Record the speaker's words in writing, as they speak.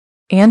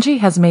Angie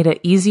has made it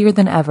easier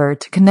than ever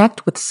to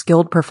connect with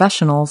skilled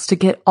professionals to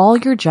get all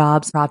your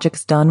jobs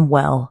projects done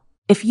well.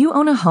 If you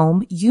own a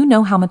home, you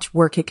know how much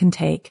work it can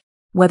take,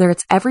 whether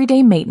it's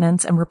everyday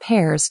maintenance and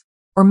repairs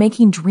or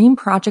making dream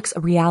projects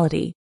a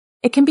reality.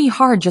 It can be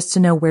hard just to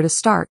know where to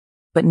start,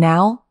 but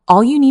now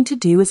all you need to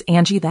do is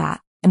Angie that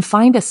and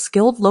find a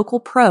skilled local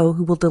pro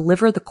who will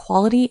deliver the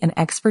quality and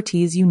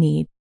expertise you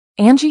need.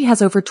 Angie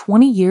has over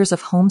 20 years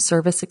of home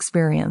service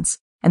experience,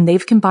 and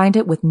they've combined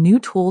it with new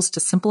tools to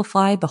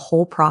simplify the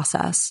whole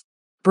process.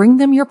 Bring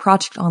them your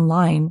project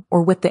online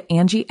or with the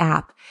Angie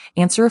app,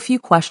 answer a few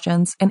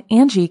questions, and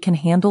Angie can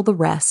handle the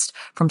rest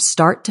from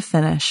start to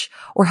finish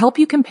or help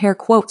you compare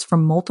quotes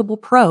from multiple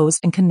pros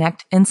and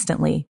connect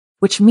instantly,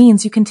 which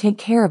means you can take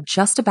care of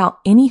just about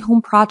any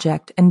home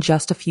project in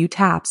just a few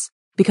taps.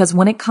 Because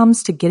when it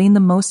comes to getting the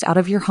most out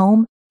of your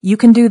home, you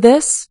can do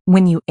this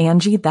when you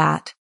Angie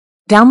that.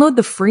 Download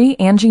the free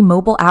Angie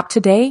mobile app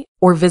today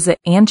or visit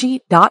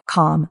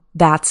Angie.com.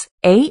 That's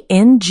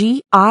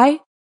ANGI.com.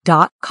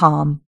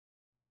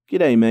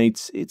 G'day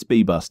mates, it's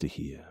B-Buster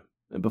here.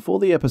 And before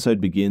the episode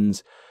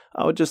begins,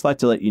 I would just like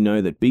to let you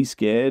know that Be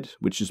Scared,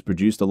 which is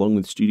produced along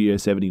with Studio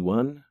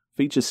 71,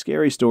 features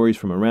scary stories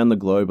from around the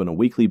globe on a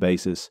weekly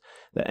basis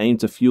that aim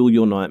to fuel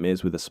your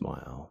nightmares with a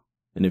smile.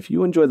 And if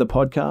you enjoy the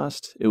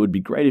podcast, it would be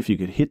great if you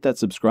could hit that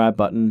subscribe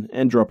button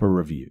and drop a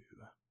review.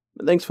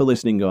 Thanks for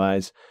listening,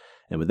 guys.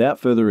 And without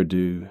further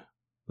ado,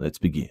 let's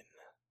begin.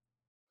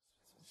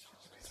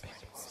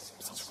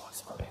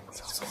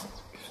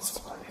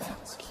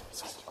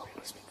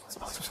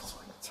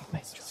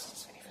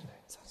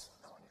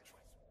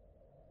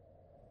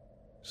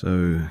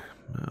 So,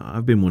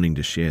 I've been wanting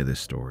to share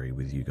this story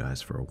with you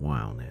guys for a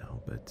while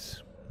now,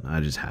 but I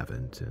just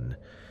haven't, and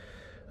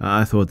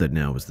I thought that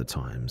now was the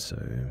time,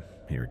 so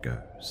here it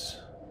goes.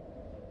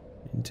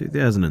 In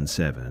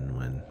 2007,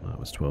 when I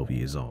was 12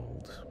 years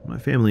old, my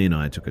family and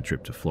I took a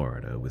trip to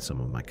Florida with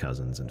some of my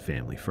cousins and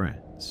family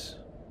friends.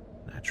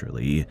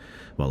 Naturally,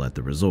 while at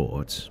the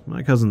resort,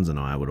 my cousins and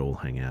I would all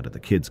hang out at the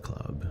kids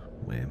club,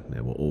 where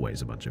there were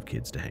always a bunch of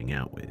kids to hang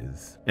out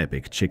with,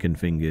 epic chicken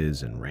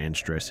fingers and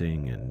ranch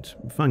dressing, and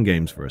fun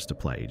games for us to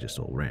play just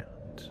all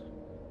round.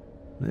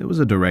 There was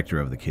a director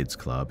of the kids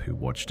club who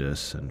watched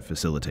us and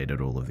facilitated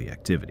all of the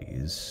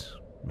activities.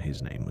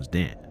 His name was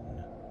Dan.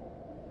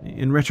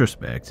 In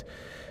retrospect,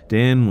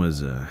 Dan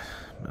was a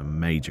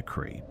major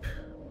creep.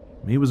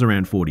 He was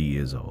around 40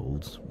 years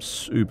old,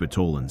 super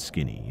tall and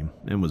skinny,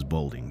 and was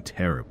balding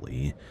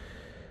terribly.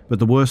 But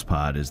the worst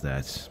part is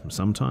that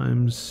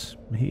sometimes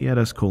he had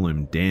us call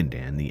him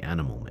Dan the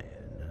Animal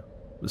Man.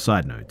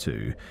 Side note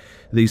too,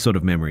 these sort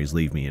of memories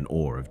leave me in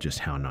awe of just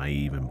how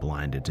naive and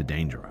blinded to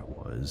danger I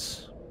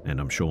was,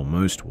 and I'm sure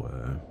most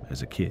were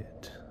as a kid.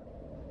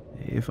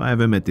 If I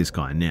ever met this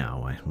guy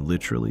now, I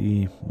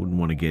literally wouldn't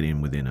want to get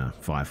in within a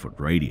 5-foot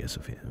radius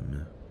of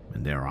him.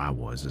 And there I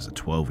was as a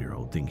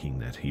 12-year-old thinking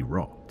that he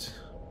rocked.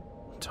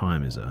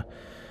 Time is a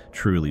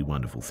truly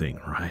wonderful thing,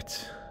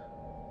 right?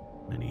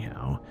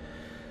 Anyhow,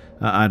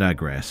 I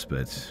digress,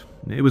 but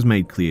it was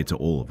made clear to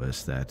all of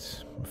us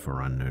that,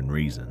 for unknown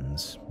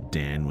reasons,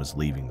 Dan was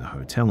leaving the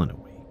hotel in a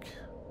week.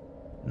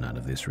 None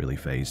of this really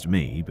fazed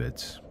me,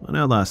 but on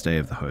our last day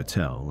of the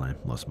hotel, I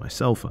lost my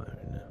cell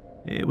phone.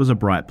 It was a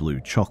bright blue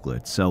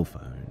chocolate cell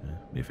phone,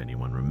 if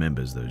anyone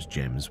remembers those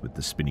gems with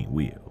the spinning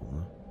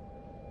wheel.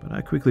 But I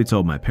quickly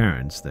told my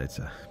parents that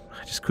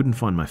I just couldn't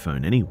find my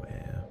phone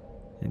anywhere.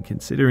 And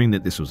considering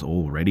that this was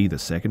already the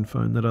second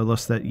phone that I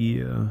lost that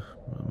year,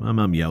 my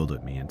mum yelled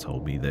at me and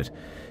told me that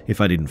if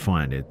I didn't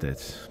find it,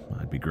 that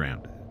I'd be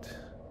grounded.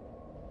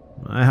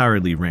 I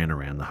hurriedly ran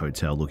around the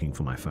hotel looking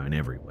for my phone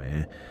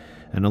everywhere,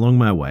 and along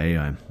my way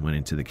I went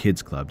into the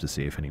kids' club to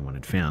see if anyone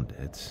had found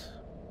it.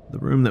 The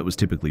room that was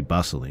typically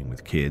bustling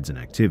with kids and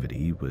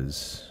activity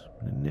was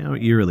now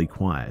eerily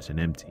quiet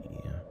and empty.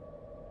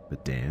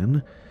 But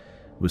Dan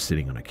was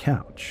sitting on a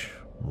couch,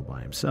 all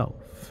by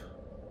himself.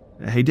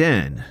 "Hey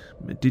Dan,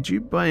 did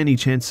you by any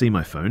chance see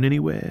my phone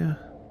anywhere?"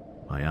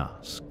 I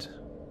asked.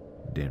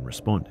 Dan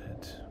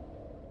responded,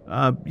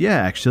 "Yeah,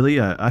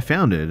 actually, I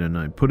found it and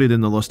I put it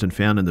in the lost and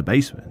found in the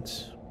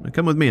basement.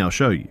 Come with me, I'll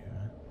show you."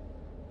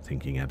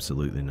 Thinking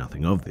absolutely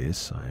nothing of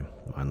this, I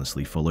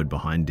mindlessly followed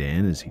behind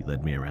Dan as he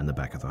led me around the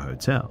back of the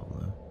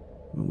hotel.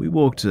 We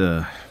walked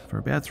for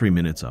about 3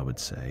 minutes, I would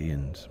say,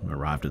 and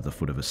arrived at the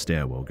foot of a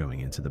stairwell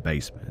going into the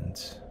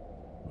basement.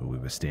 We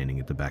were standing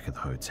at the back of the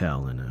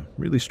hotel in a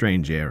really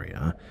strange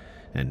area,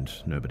 and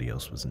nobody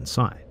else was in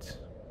sight.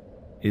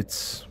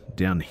 "It's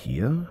down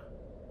here?"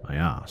 I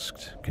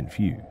asked,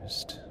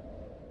 confused.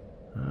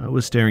 I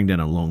was staring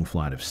down a long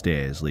flight of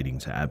stairs leading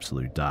to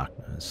absolute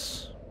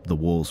darkness. The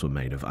walls were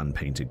made of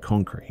unpainted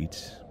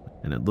concrete,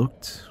 and it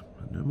looked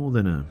no more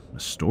than a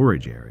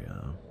storage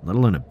area, let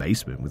alone a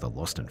basement with a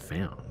lost and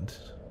found.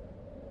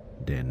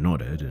 Dan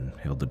nodded and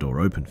held the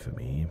door open for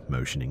me,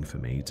 motioning for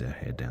me to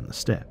head down the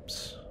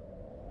steps.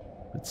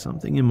 But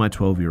something in my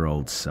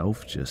 12-year-old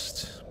self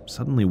just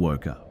suddenly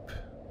woke up.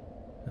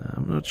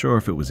 I'm not sure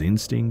if it was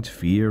instinct,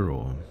 fear,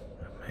 or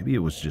maybe it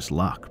was just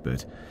luck,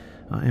 but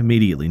I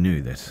immediately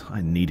knew that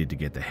I needed to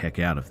get the heck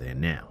out of there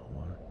now.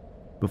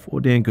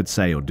 Before Dan could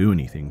say or do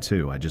anything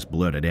too, I just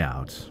blurted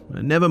out,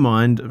 "Never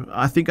mind,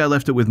 I think I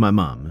left it with my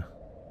mum,"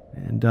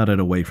 and darted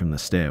away from the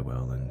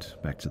stairwell and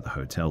back to the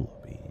hotel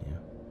lobby.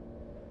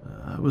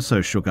 I was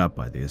so shook up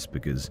by this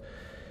because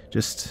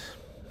just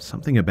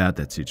something about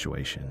that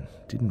situation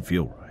didn't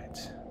feel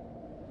right.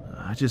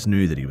 I just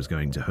knew that he was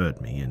going to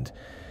hurt me, and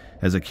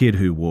as a kid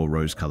who wore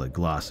rose-colored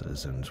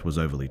glasses and was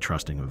overly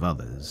trusting of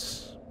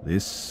others,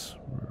 this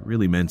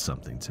really meant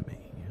something to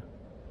me.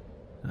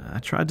 I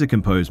tried to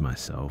compose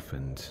myself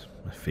and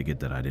I figured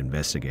that I'd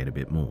investigate a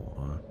bit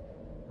more.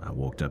 I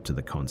walked up to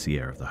the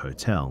concierge of the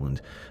hotel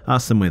and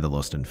asked them where the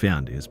lost and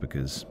found is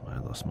because I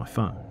lost my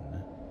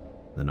phone.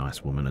 The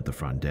nice woman at the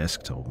front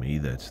desk told me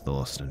that the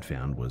lost and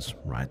found was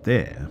right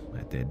there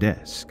at their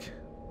desk.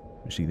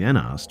 She then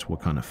asked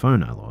what kind of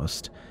phone I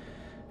lost,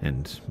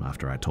 and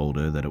after I told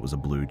her that it was a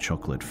blue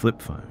chocolate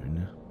flip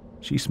phone,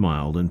 she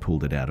smiled and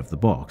pulled it out of the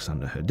box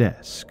under her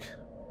desk.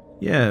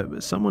 "Yeah,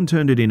 someone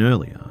turned it in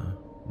earlier,"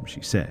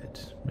 she said,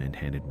 and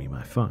handed me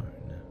my phone.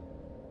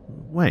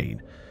 "Wait,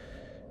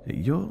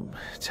 you're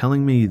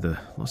telling me the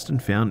lost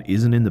and found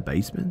isn't in the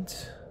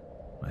basement?"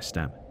 I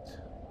stammered.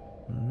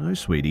 "No,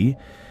 sweetie.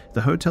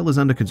 The hotel is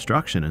under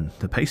construction and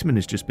the basement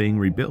is just being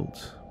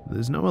rebuilt.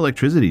 There's no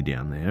electricity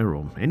down there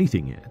or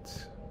anything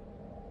yet."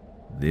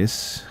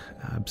 This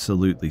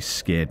absolutely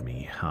scared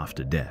me half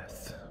to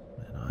death,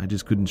 and I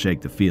just couldn't shake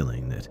the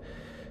feeling that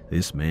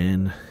this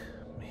man,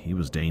 he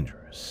was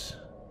dangerous.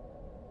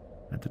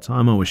 At the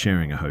time, I was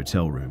sharing a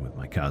hotel room with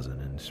my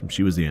cousin, and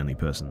she was the only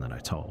person that I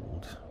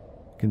told.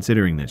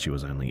 Considering that she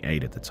was only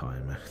 8 at the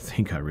time, I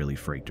think I really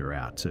freaked her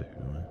out too.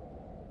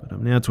 But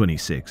I'm now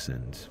 26,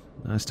 and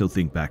I still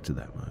think back to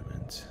that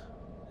moment,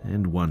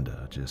 and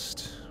wonder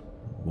just,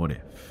 what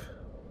if?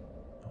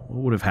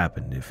 What would have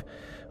happened if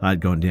I'd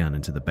gone down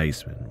into the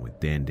basement with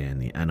Dan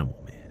the Animal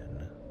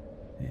Man?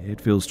 It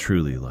feels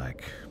truly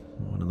like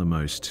one of the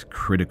most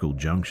critical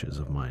junctures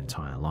of my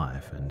entire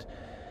life, and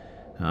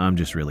I'm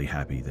just really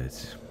happy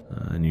that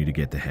I knew to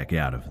get the heck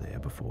out of there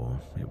before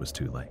it was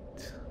too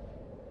late.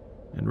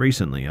 And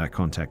recently I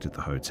contacted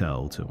the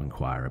hotel to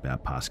inquire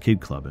about past Kid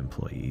Club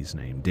employees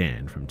named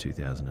Dan from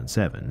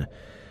 2007,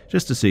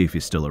 just to see if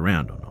he's still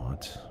around or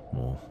not,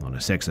 or on a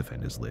sex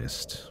offenders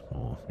list,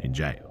 or in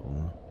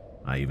jail.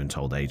 I even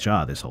told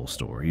HR this whole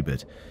story,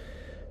 but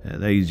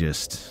they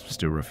just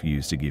still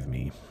refused to give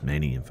me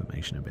any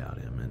information about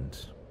him, and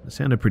they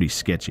sounded pretty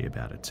sketchy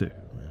about it too.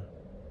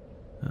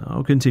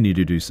 I'll continue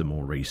to do some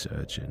more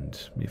research, and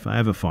if I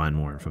ever find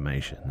more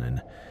information,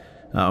 then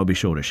I'll be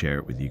sure to share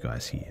it with you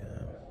guys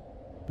here.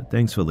 But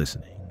thanks for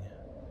listening.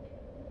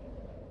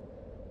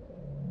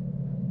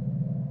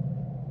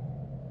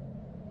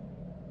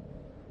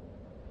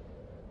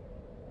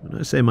 When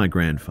I say my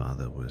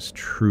grandfather was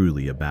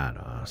truly a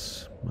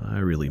badass, I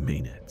really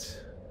mean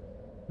it.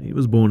 He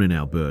was born in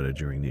Alberta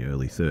during the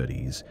early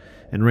 30s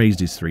and raised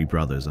his 3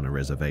 brothers on a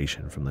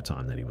reservation from the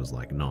time that he was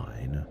like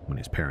 9, when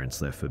his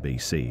parents left for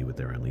BC with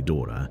their only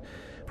daughter,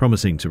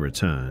 promising to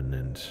return,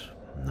 and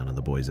none of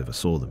the boys ever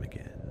saw them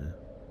again.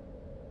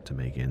 To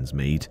make ends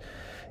meet,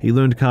 he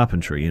learned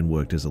carpentry and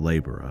worked as a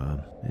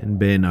labourer, and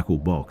bare-knuckle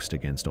boxed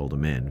against older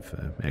men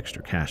for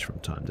extra cash from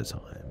time to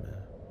time.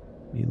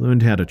 He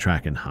learned how to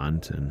track and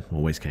hunt, and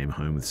always came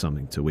home with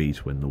something to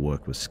eat when the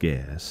work was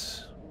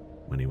scarce.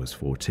 When he was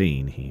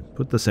 14, he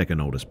put the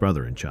second oldest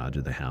brother in charge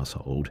of the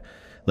household,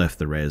 left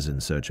the res in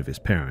search of his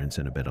parents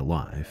and a better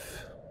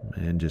life,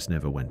 and just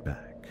never went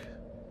back.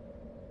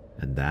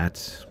 And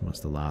that was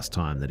the last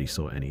time that he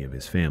saw any of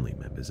his family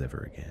members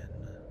ever again.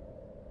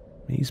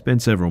 He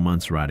spent several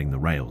months riding the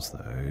rails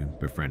though,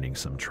 befriending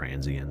some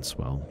transients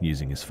while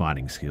using his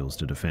fighting skills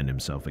to defend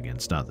himself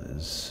against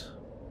others.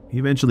 He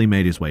eventually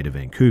made his way to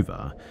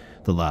Vancouver,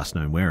 the last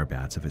known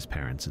whereabouts of his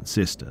parents and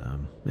sister,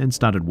 and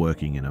started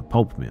working in a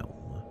pulp mill.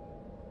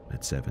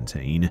 At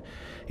 17,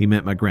 he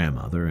met my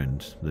grandmother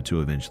and the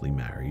two eventually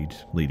married,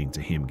 leading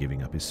to him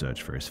giving up his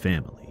search for his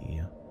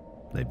family.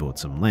 They bought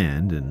some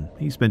land and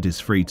he spent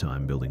his free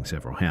time building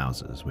several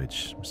houses,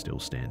 which still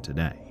stand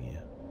today.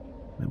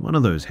 And one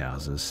of those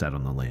houses sat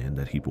on the land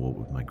that he bought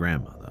with my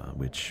grandmother,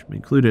 which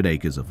included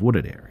acres of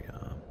wooded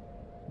area.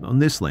 On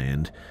this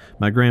land,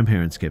 my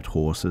grandparents kept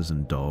horses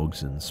and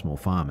dogs and small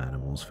farm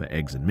animals for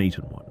eggs and meat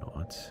and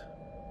whatnot.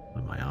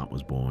 When my aunt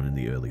was born in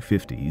the early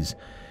 50s,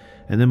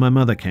 and then my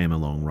mother came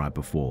along right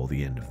before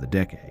the end of the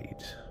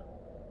decade.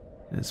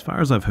 As far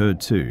as I've heard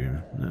too,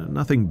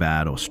 nothing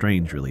bad or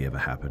strange really ever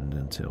happened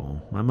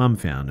until my mum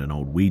found an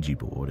old Ouija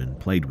board and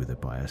played with it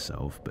by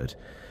herself, but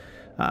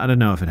I don't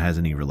know if it has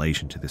any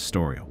relation to this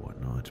story or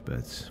whatnot,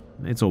 but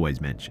it's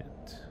always mentioned.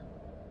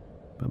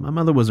 But my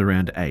mother was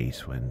around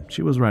 8 when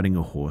she was riding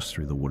a horse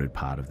through the wooded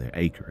part of their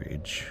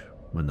acreage,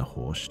 when the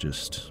horse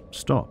just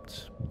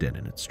stopped, dead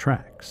in its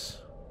tracks.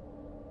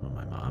 Well,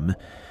 my mum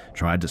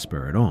tried to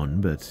spur it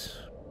on, but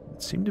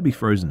it seemed to be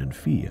frozen in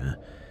fear,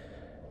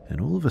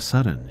 and all of a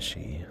sudden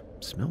she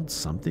smelled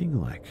something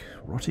like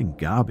rotting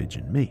garbage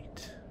and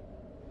meat.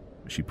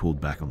 She pulled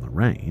back on the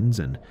reins,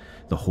 and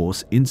the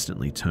horse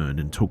instantly turned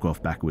and took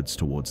off backwards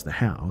towards the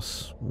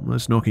house,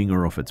 almost knocking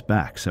her off its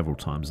back several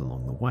times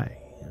along the way.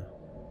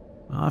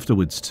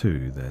 Afterwards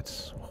too, that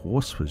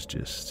horse was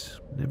just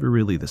never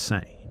really the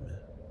same.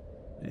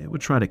 It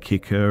would try to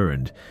kick her,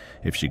 and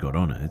if she got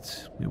on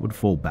it, it would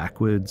fall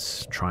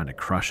backwards, trying to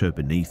crush her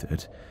beneath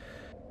it.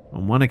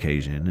 On one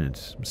occasion,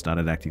 it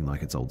started acting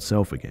like its old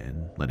self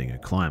again, letting her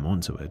climb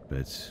onto it,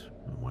 but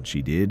once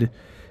she did,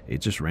 it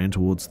just ran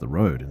towards the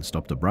road and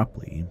stopped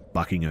abruptly,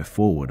 bucking her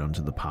forward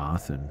onto the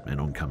path and an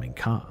oncoming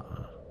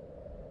car.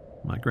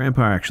 My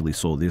grandpa actually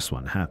saw this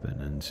one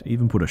happen and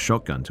even put a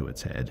shotgun to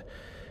its head,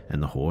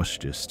 and the horse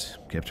just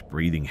kept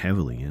breathing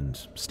heavily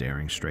and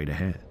staring straight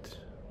ahead.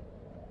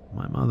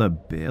 My mother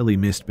barely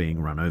missed being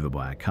run over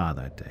by a car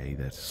that day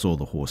that saw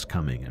the horse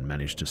coming and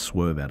managed to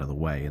swerve out of the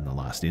way in the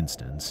last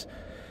instance,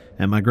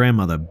 and my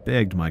grandmother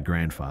begged my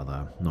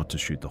grandfather not to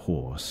shoot the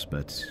horse,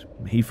 but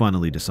he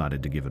finally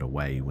decided to give it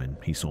away when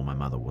he saw my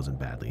mother wasn't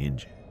badly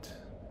injured.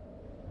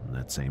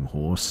 That same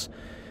horse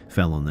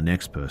fell on the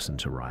next person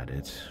to ride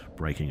it,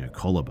 breaking her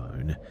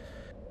collarbone,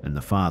 and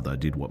the father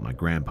did what my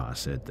grandpa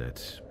said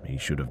that he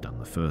should have done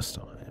the first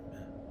time.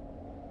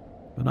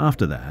 But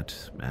after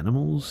that,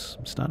 animals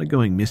started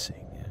going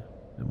missing,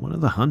 and one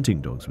of the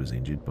hunting dogs was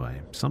injured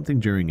by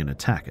something during an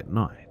attack at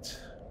night.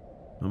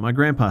 My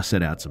grandpa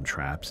set out some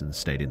traps and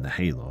stayed in the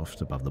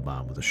hayloft above the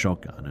barn with a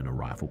shotgun and a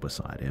rifle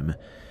beside him,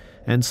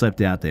 and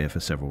slept out there for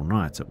several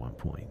nights at one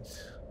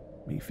point.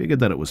 He figured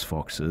that it was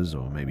foxes,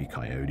 or maybe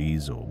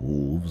coyotes, or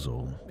wolves,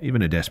 or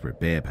even a desperate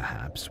bear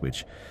perhaps,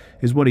 which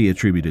is what he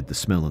attributed the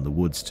smell in the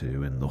woods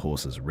to and the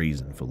horse's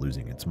reason for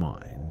losing its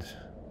mind.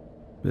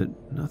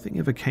 But nothing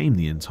ever came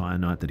the entire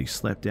night that he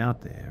slept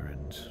out there,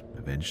 and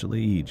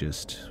eventually he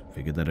just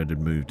figured that it had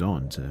moved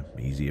on to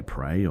easier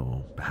prey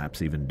or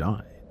perhaps even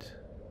died.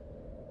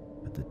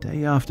 But the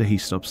day after he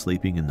stopped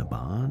sleeping in the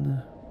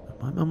barn,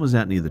 my mum was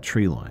out near the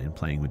tree line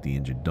playing with the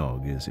injured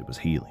dog as it was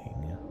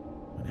healing,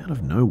 when out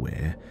of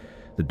nowhere,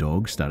 the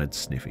dog started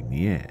sniffing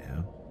the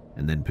air,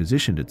 and then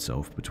positioned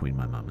itself between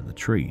my mum and the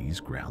trees,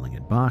 growling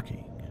and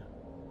barking.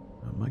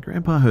 My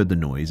grandpa heard the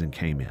noise and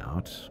came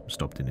out,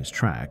 stopped in his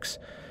tracks,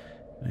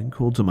 and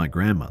called to my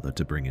grandmother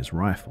to bring his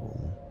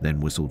rifle, then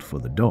whistled for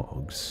the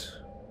dogs.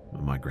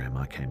 My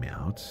grandma came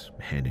out,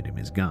 handed him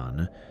his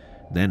gun,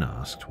 then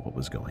asked what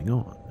was going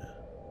on.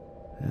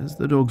 As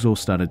the dogs all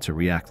started to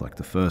react like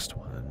the first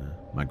one,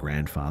 my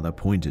grandfather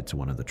pointed to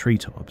one of the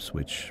treetops,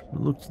 which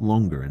looked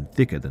longer and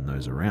thicker than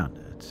those around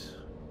it,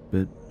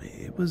 but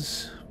it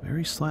was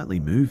very slightly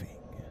moving.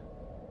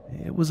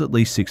 It was at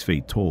least 6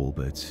 feet tall,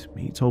 but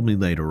he told me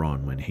later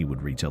on when he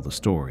would retell the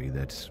story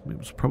that it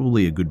was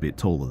probably a good bit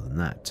taller than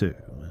that too.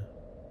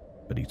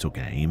 But he took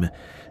aim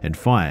and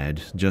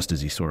fired just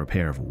as he saw a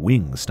pair of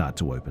wings start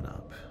to open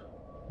up.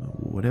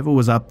 Whatever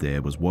was up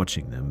there was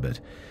watching them, but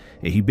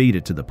he beat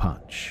it to the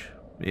punch.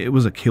 It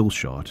was a kill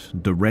shot,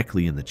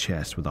 directly in the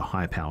chest with a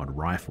high-powered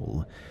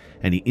rifle,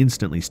 and he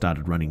instantly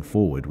started running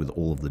forward with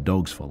all of the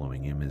dogs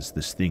following him as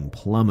this thing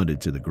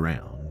plummeted to the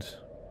ground.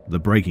 The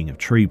breaking of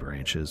tree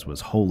branches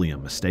was wholly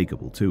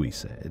unmistakable too, he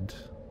said.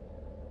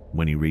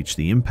 When he reached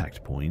the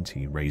impact point,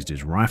 he raised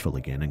his rifle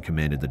again and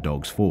commanded the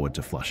dogs forward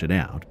to flush it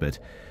out, but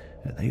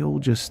they all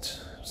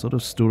just sort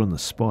of stood on the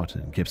spot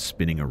and kept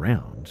spinning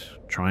around,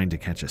 trying to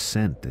catch a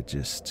scent that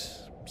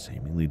just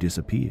seemingly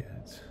disappeared.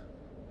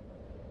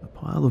 A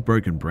pile of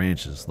broken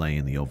branches lay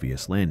in the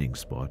obvious landing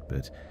spot,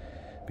 but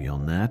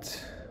beyond that,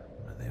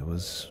 there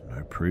was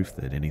no proof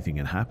that anything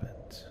had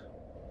happened.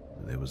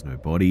 There was no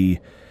body,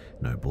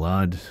 no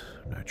blood,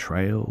 no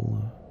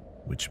trail,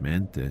 which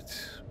meant that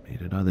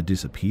it had either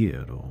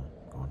disappeared or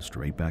gone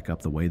straight back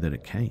up the way that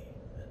it came.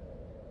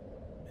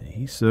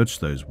 He searched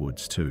those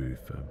woods too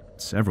for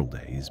several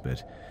days,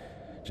 but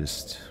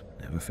just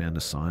never found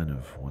a sign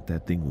of what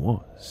that thing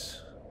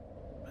was.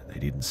 They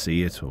didn't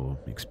see it or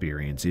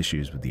experience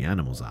issues with the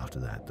animals after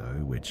that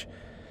though, which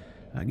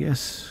I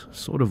guess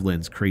sort of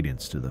lends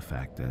credence to the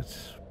fact that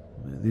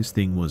this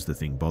thing was the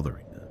thing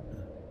bothering them.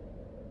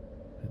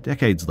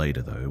 Decades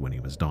later though, when he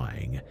was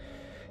dying,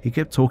 he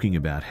kept talking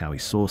about how he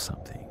saw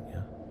something.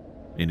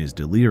 In his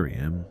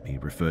delirium, he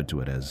referred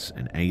to it as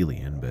an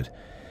alien, but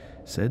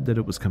said that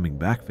it was coming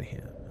back for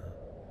him.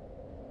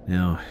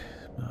 Now,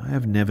 I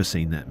have never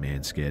seen that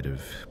man scared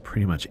of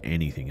pretty much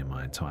anything in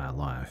my entire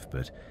life,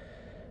 but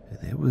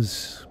there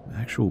was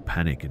actual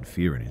panic and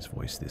fear in his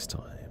voice this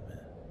time.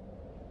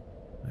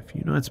 A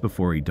few nights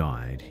before he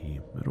died, he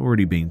had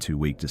already been too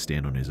weak to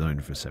stand on his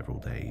own for several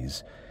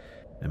days,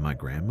 and my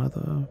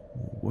grandmother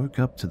woke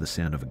up to the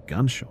sound of a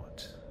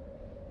gunshot.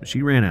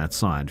 She ran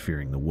outside,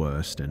 fearing the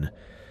worst, and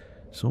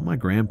saw my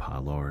grandpa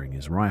lowering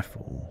his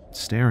rifle,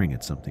 staring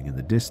at something in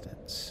the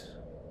distance.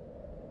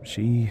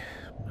 She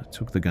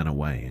took the gun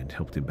away and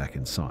helped him back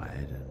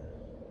inside,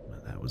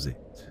 and that was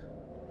it.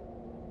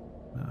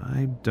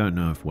 I don't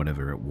know if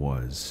whatever it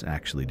was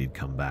actually did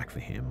come back for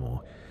him,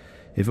 or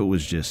if it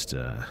was just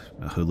a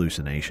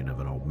hallucination of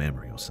an old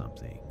memory or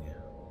something.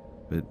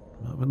 But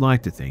I would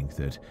like to think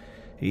that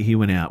he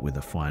went out with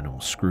a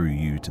final screw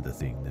you to the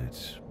thing that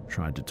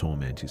tried to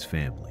torment his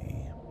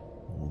family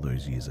all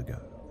those years ago.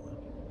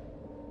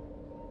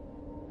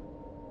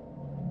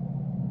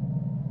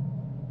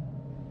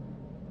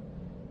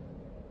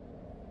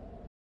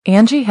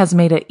 Angie has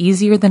made it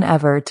easier than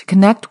ever to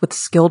connect with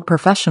skilled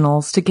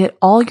professionals to get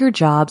all your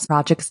jobs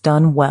projects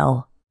done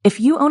well.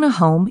 If you own a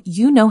home,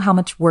 you know how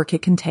much work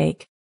it can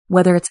take,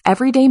 whether it's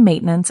everyday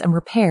maintenance and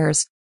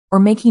repairs or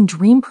making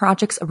dream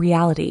projects a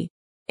reality.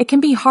 It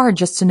can be hard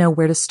just to know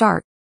where to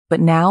start,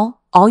 but now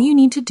all you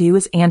need to do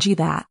is Angie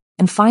that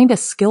and find a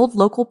skilled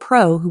local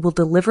pro who will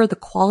deliver the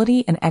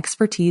quality and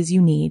expertise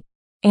you need.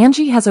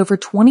 Angie has over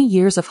 20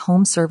 years of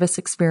home service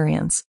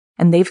experience,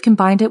 and they've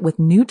combined it with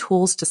new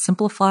tools to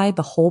simplify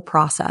the whole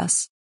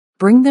process.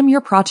 Bring them your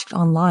project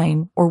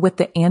online or with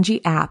the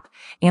Angie app,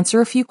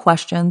 answer a few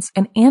questions,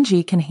 and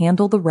Angie can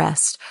handle the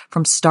rest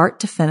from start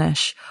to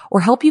finish or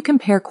help you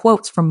compare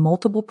quotes from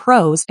multiple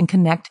pros and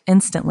connect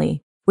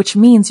instantly, which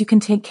means you can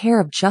take care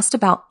of just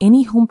about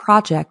any home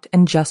project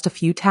in just a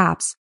few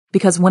taps.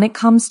 Because when it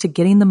comes to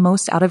getting the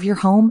most out of your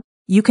home,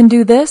 you can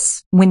do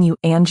this when you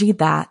Angie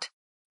that.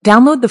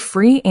 Download the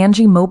free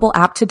Angie mobile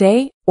app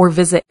today or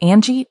visit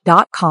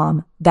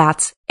Angie.com.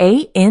 That's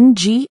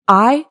ANGI.com.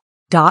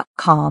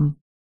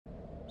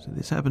 So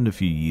this happened a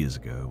few years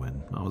ago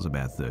when I was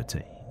about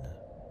 13.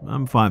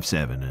 I'm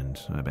 5'7"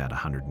 and about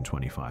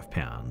 125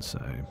 pounds,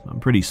 so I'm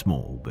pretty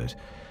small, but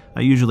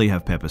I usually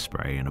have pepper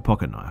spray and a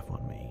pocket knife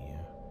on me.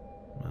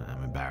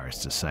 I'm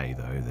embarrassed to say,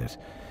 though, that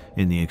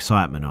in the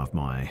excitement of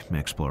my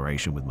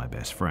exploration with my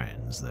best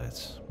friends,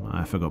 that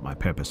I forgot my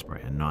pepper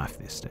spray and knife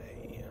this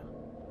day.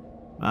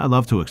 I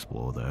love to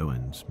explore, though,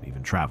 and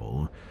even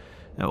travel,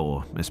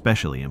 or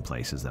especially in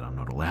places that I'm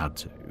not allowed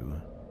to.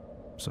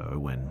 So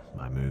when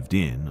I moved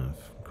in, of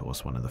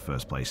course, one of the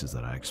first places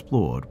that I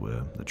explored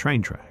were the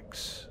train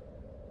tracks.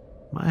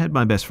 I had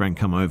my best friend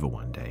come over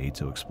one day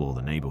to explore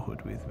the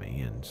neighborhood with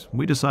me, and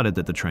we decided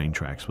that the train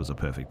tracks was a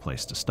perfect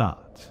place to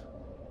start.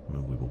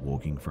 We were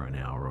walking for an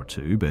hour or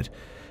two, but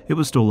it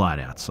was still light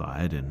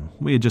outside, and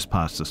we had just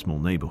passed a small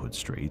neighborhood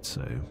street,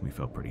 so we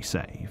felt pretty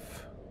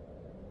safe.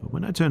 But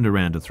when I turned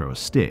around to throw a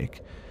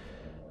stick,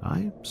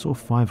 I saw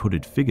 5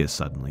 hooded figures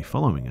suddenly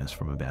following us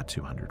from about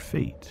 200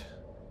 feet.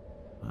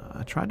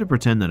 I tried to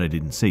pretend that I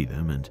didn't see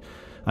them, and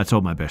I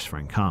told my best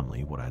friend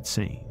calmly what I'd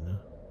seen.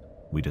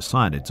 We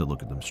decided to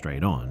look at them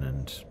straight on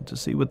and to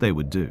see what they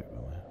would do.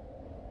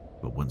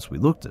 But once we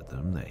looked at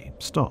them, they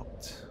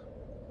stopped.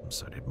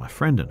 So did my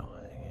friend and I.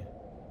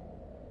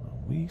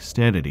 We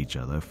stared at each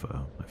other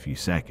for a few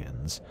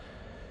seconds.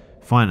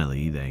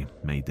 Finally, they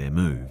made their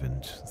move,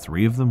 and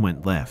 3 of them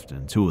went left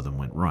and 2 of them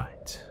went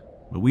right.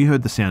 But we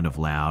heard the sound of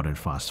loud and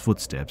fast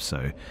footsteps,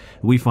 so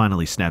we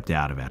finally snapped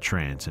out of our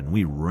trance and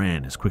we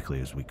ran as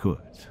quickly as we could.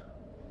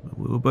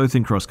 We were both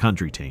in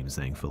cross-country teams,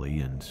 thankfully,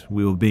 and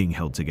we were being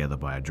held together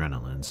by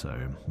adrenaline, so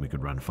we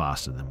could run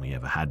faster than we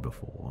ever had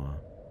before.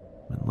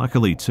 And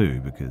luckily,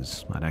 too,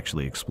 because I'd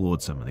actually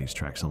explored some of these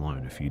tracks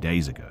alone a few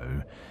days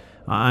ago,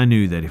 I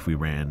knew that if we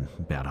ran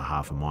about a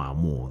half a mile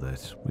more,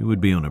 that we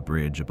would be on a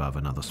bridge above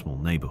another small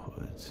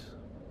neighborhood.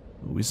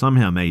 We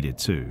somehow made it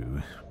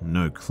too,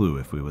 no clue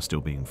if we were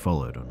still being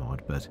followed or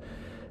not, but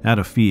out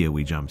of fear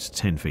we jumped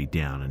 10 feet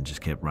down and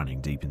just kept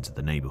running deep into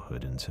the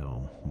neighborhood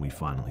until we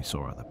finally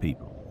saw other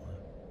people.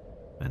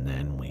 And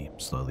then we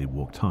slowly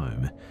walked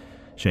home,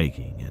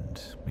 shaking and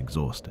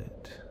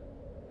exhausted.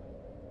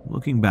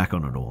 Looking back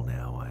on it all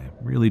now, I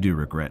really do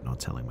regret not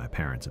telling my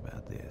parents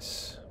about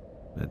this.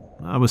 But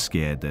I was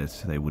scared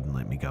that they wouldn't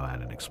let me go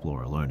out and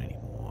explore alone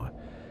anymore.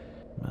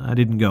 I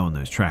didn't go on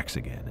those tracks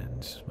again,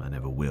 and I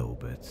never will,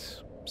 but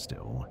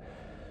still,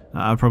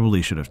 I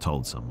probably should have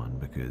told someone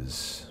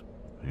because,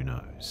 who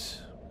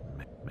knows,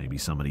 maybe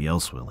somebody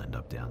else will end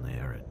up down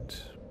there and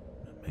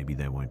maybe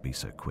they won't be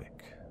so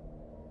quick.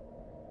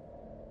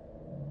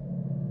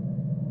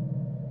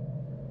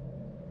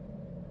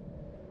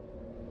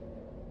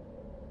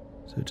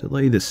 So to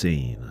lay the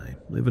scene, I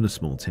live in a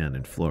small town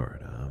in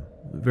Florida,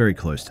 very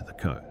close to the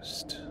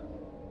coast.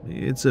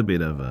 It's a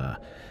bit of a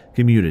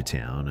commuter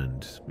town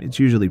and it's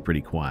usually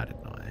pretty quiet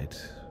at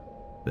night.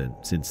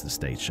 But since the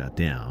state shut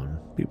down,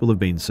 people have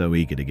been so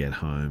eager to get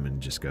home and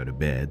just go to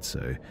bed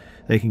so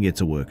they can get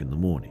to work in the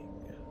morning.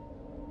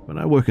 But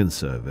I work in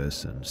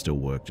service and still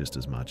work just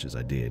as much as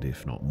I did,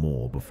 if not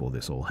more, before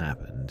this all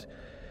happened.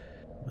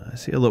 I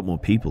see a lot more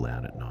people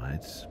out at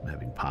night,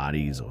 having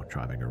parties or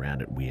driving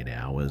around at weird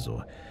hours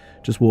or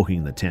just walking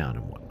in the town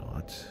and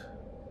whatnot.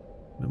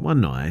 And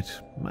one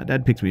night, my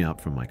dad picked me up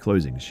from my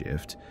closing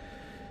shift.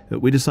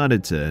 We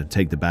decided to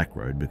take the back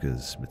road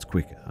because it's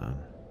quicker.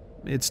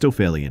 It's still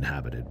fairly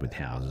inhabited with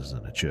houses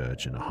and a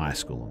church and a high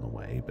school on the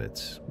way,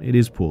 but it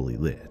is poorly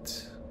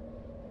lit.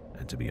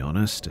 And to be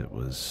honest, it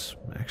was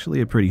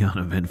actually a pretty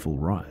uneventful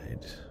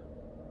ride.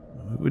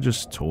 We were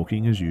just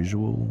talking as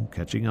usual,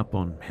 catching up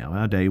on how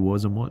our day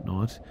was and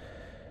whatnot,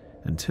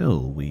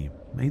 until we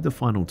made the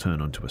final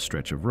turn onto a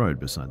stretch of road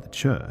beside the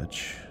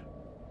church,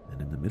 and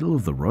in the middle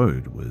of the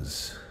road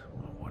was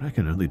what I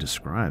can only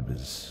describe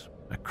as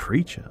a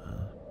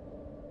creature.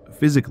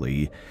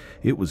 Physically,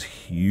 it was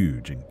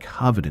huge and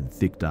covered in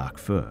thick dark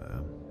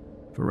fur.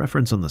 For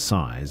reference on the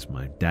size,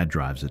 my dad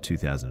drives a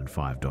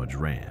 2005 Dodge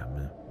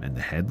Ram, and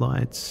the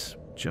headlights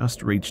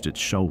just reached its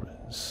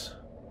shoulders.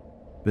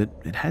 But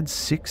it had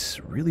 6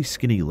 really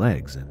skinny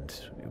legs, and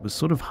it it was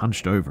sort of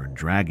hunched over and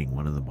dragging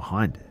one of them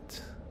behind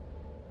it.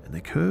 And they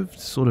curved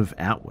sort of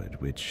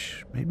outward,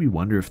 which made me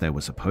wonder if they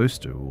were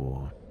supposed to,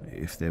 or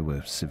if they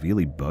were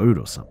severely bowed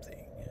or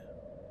something.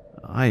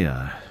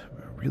 I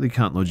really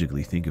can't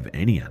logically think of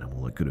any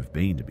animal it could have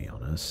been, to be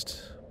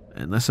honest,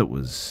 unless it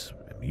was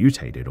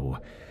mutated or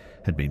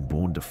had been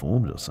born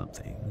deformed or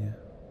something.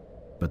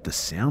 But the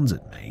sounds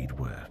it made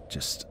were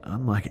just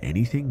unlike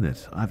anything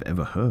that I've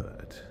ever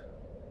heard.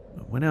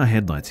 When our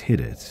headlights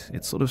hit it,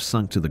 it sort of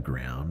sunk to the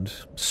ground,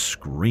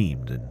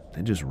 screamed, and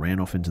then just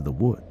ran off into the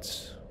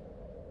woods.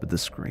 But the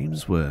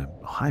screams were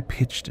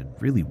high-pitched and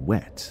really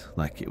wet,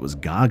 like it was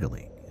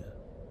gargling.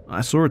 I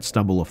saw it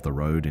stumble off the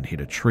road and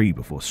hit a tree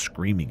before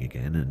screaming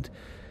again, and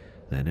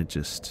then it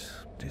just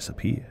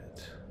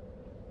disappeared.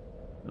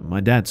 My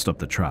dad stopped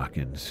the truck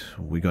and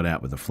we got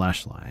out with a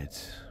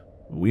flashlight.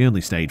 We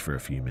only stayed for a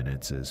few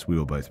minutes as we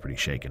were both pretty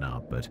shaken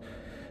up, but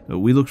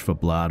we looked for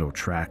blood or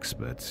tracks,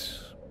 but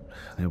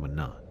there were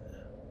none.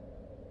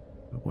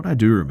 But what I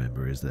do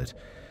remember is that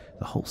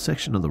the whole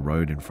section of the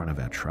road in front of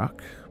our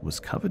truck was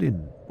covered in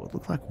what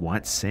looked like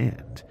white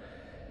sand,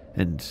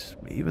 and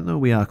even though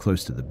we are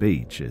close to the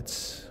beach,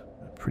 it's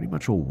pretty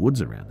much all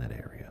woods around that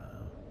area.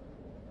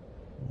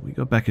 We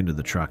got back into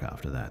the truck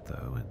after that,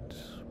 though,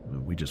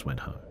 and we just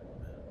went home.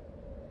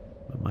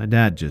 But my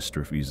dad just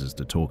refuses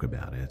to talk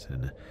about it,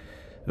 and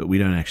we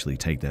don't actually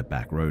take that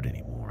back road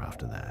anymore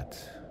after that.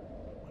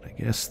 But I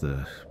guess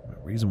the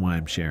reason why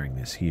I'm sharing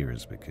this here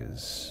is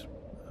because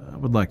I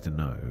would like to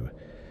know,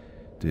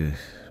 do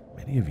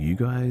any of you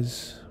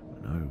guys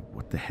know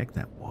what the heck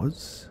that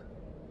was?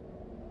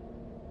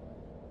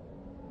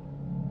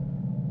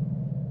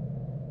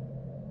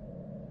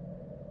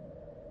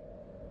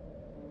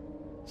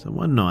 So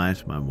one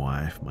night, my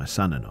wife, my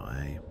son and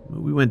I,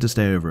 we went to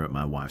stay over at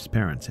my wife's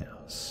parents'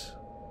 house.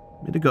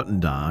 It had gotten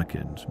dark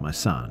and my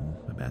son,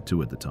 about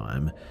 2 at the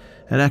time,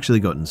 had actually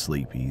gotten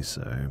sleepy,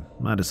 so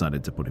I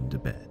decided to put him to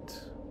bed.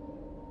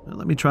 Now,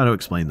 let me try to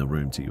explain the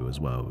room to you as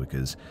well,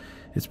 because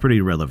it's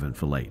pretty relevant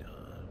for later.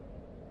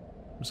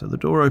 So the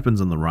door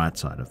opens on the right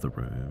side of the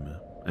room.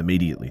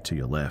 Immediately to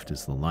your left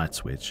is the light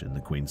switch, and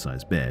the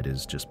queen-size bed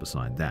is just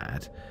beside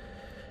that.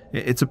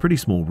 It's a pretty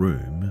small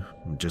room,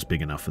 just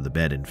big enough for the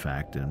bed in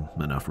fact, and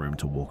enough room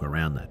to walk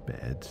around that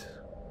bed.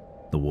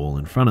 The wall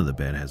in front of the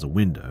bed has a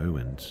window,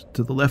 and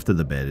to the left of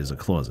the bed is a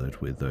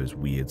closet with those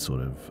weird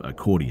sort of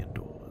accordion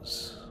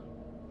doors.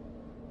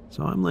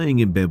 So I'm laying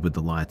in bed with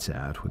the lights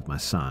out with my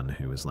son,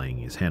 who is laying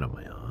his head on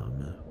my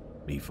arm.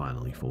 He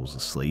finally falls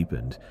asleep,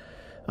 and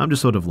I'm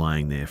just sort of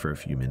lying there for a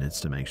few minutes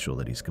to make sure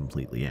that he's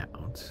completely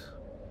out.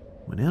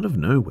 When out of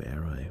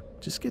nowhere, I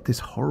just get this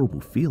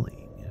horrible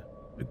feeling.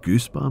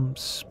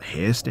 Goosebumps,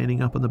 hair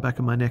standing up on the back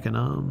of my neck and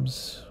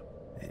arms.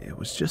 It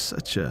was just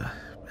such an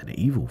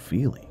evil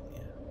feeling.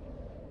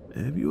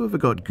 Have you ever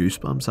got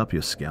goosebumps up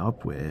your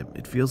scalp where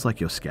it feels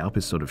like your scalp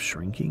is sort of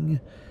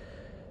shrinking?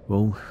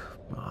 Well,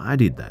 I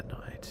did that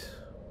night.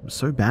 It was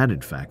so bad,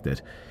 in fact,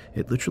 that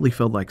it literally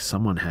felt like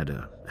someone had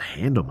a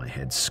hand on my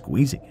head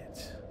squeezing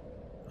it.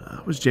 I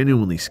was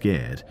genuinely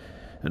scared,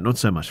 and not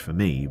so much for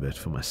me, but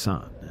for my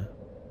son.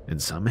 And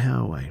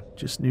somehow I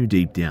just knew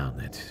deep down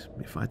that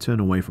if I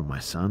turned away from my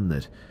son,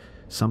 that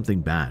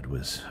something bad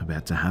was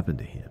about to happen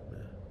to him.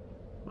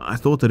 I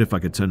thought that if I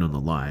could turn on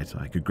the light,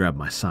 I could grab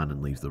my son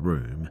and leave the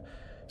room.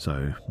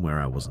 So,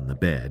 where I was in the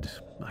bed,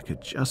 I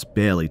could just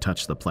barely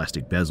touch the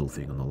plastic bezel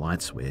thing on the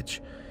light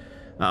switch.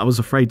 I was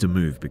afraid to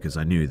move because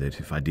I knew that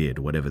if I did,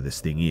 whatever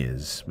this thing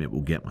is, it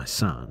will get my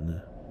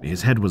son.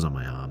 His head was on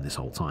my arm this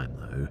whole time,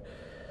 though.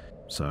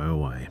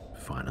 So I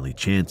finally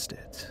chanced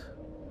it.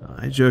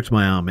 I jerked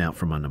my arm out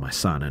from under my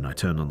son and I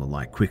turned on the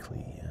light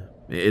quickly.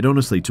 It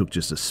honestly took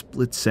just a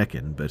split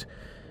second, but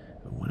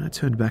when I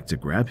turned back to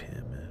grab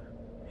him,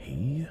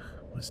 he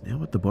was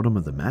now at the bottom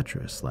of the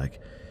mattress, like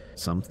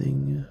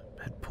something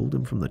had pulled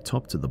him from the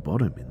top to the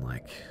bottom in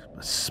like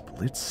a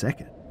split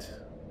second.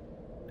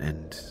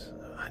 And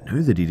I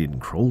know that he didn't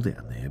crawl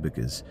down there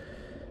because,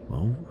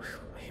 well,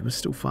 he was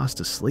still fast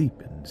asleep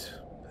and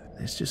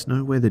there's just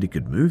no way that he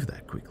could move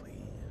that quickly.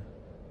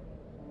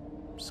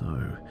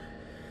 So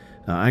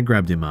I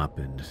grabbed him up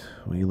and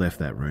we left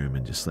that room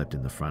and just slept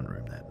in the front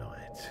room that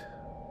night.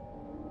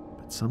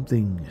 But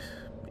something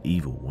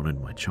evil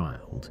wanted my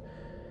child,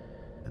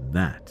 and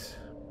that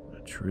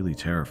truly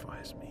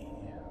terrifies me.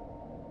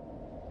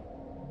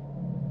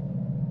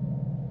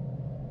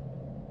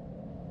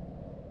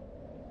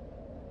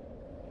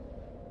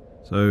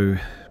 So,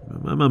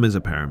 my mum is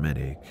a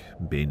paramedic,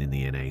 been in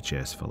the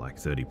NHS for like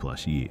 30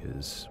 plus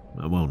years,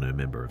 a well-known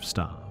member of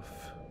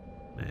staff,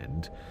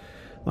 and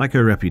like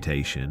her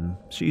reputation,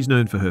 she's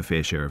known for her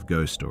fair share of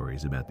ghost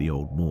stories about the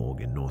old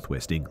morgue in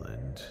northwest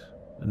England,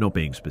 not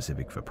being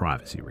specific for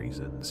privacy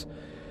reasons,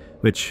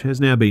 which has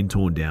now been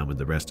torn down with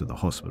the rest of the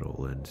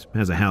hospital and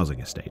has a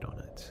housing estate on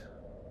it.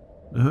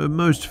 Her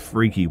most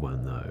freaky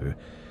one, though,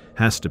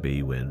 has to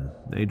be when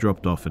they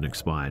dropped off an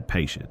expired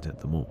patient at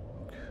the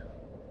morgue.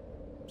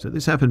 So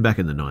this happened back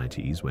in the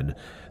 90s when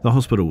the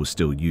hospital was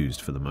still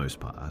used for the most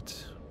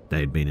part.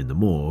 They had been in the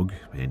morgue,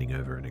 handing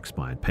over an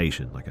expired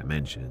patient like I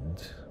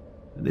mentioned.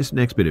 This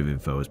next bit of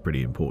info is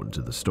pretty important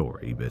to the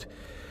story, but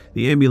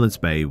the ambulance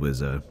bay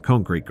was a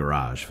concrete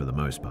garage for the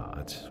most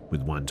part,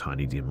 with one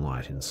tiny dim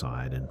light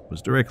inside, and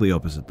was directly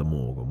opposite the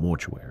morgue or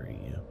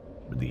mortuary.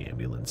 The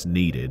ambulance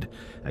needed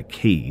a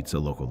key to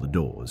lock all the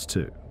doors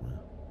too.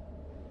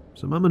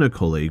 So Mum and her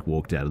colleague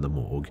walked out of the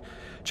morgue,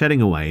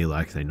 chatting away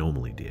like they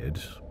normally did,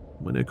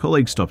 when her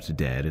colleague stopped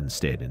dead and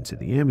stared into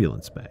the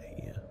ambulance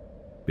bay.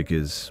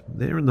 Because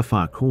there in the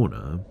far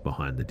corner,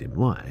 behind the dim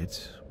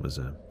light, was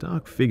a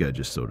dark figure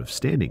just sort of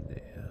standing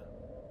there.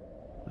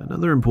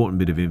 Another important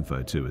bit of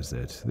info too is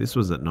that this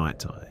was at night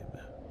time.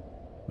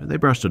 They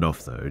brushed it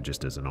off though,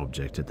 just as an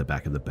object at the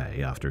back of the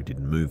bay after it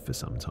didn't move for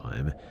some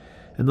time,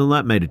 and the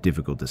light made it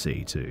difficult to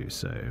see too,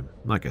 so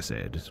like I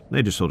said,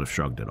 they just sort of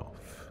shrugged it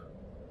off.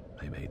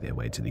 They made their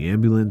way to the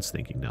ambulance,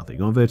 thinking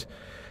nothing of it,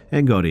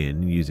 and got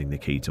in, using the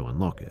key to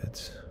unlock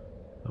it.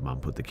 My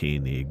mum put the key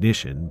in the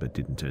ignition, but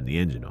didn't turn the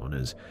engine on,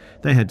 as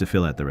they had to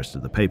fill out the rest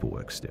of the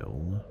paperwork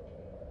still.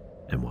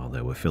 And while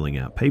they were filling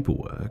out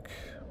paperwork,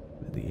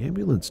 the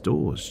ambulance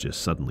doors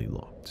just suddenly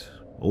locked,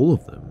 all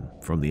of them,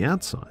 from the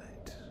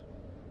outside.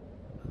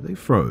 They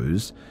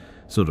froze,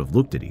 sort of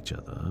looked at each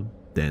other,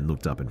 then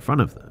looked up in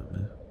front of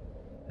them,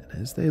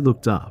 and as they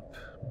looked up,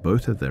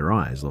 both of their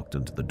eyes locked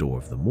onto the door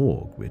of the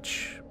morgue,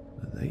 which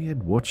they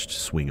had watched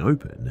swing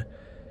open,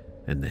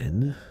 and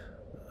then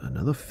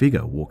another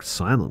figure walked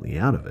silently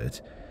out of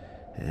it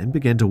and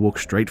began to walk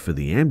straight for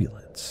the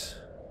ambulance.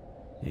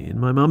 In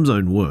my mum's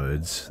own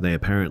words, they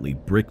apparently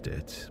bricked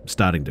it,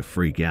 starting to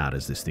freak out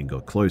as this thing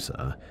got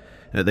closer.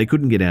 They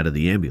couldn't get out of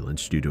the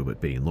ambulance due to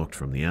it being locked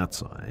from the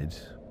outside.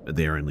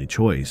 Their only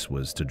choice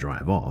was to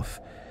drive off,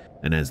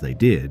 and as they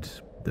did,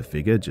 the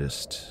figure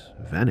just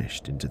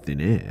vanished into thin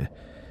air,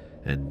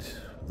 and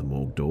the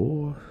morgue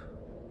door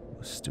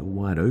was still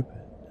wide open.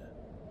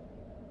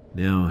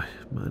 Now,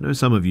 I know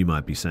some of you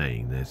might be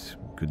saying that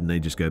couldn't they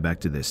just go back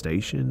to their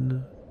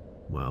station?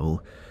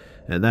 Well,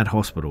 that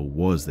hospital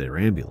was their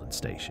ambulance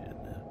station.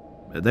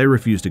 They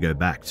refused to go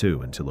back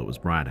too until it was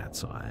bright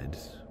outside.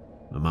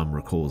 My mum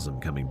recalls them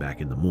coming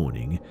back in the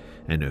morning,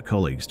 and her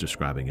colleagues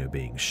describing her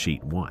being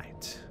sheet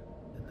white.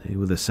 They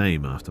were the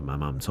same after my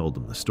mum told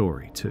them the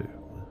story too.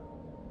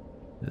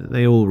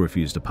 They all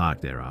refused to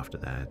park there after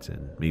that,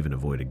 and even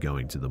avoided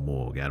going to the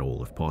morgue at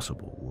all if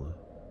possible.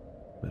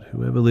 But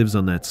whoever lives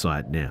on that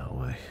site now,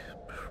 I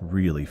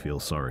really feel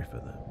sorry for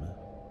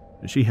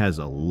them. She has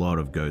a lot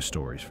of ghost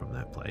stories from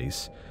that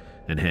place,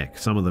 and heck,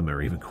 some of them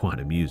are even quite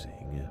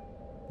amusing.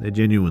 They're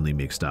genuinely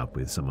mixed up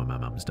with some of my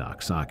mum's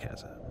dark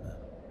sarcasm.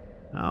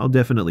 I'll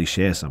definitely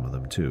share some of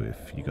them too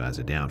if you guys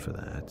are down for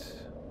that.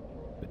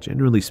 But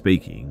generally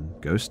speaking,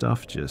 ghost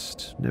stuff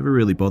just never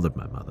really bothered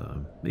my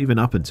mother, even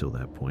up until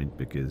that point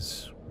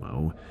because,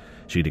 well,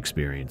 she'd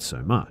experienced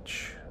so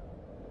much.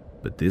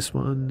 But this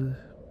one,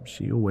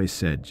 she always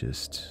said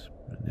just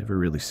never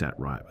really sat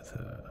right with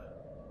her.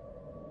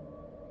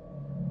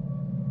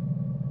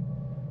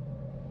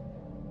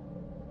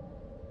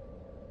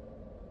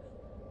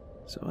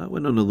 So I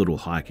went on a little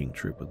hiking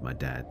trip with my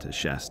dad to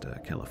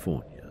Shasta,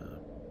 California,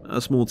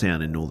 a small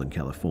town in Northern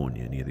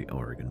California near the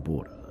Oregon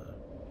border.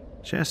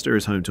 Shasta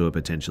is home to a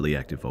potentially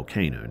active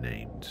volcano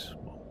named,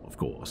 well, of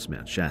course,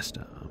 Mount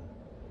Shasta.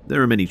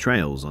 There are many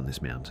trails on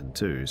this mountain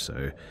too,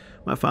 so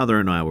my father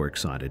and I were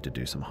excited to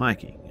do some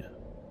hiking.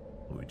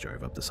 We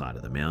drove up the side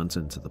of the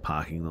mountain to the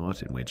parking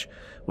lot in which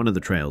one of the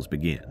trails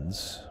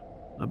begins.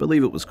 I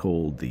believe it was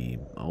called the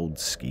Old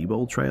Ski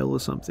Bowl Trail or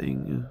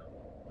something.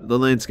 The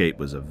landscape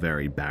was a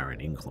very barren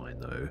incline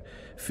though,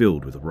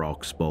 filled with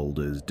rocks,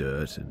 boulders,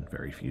 dirt, and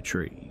very few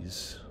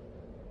trees.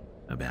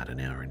 About an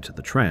hour into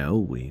the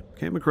trail, we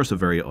came across a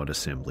very odd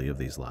assembly of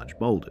these large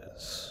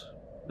boulders.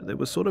 They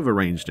were sort of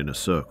arranged in a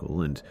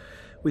circle, and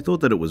we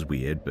thought that it was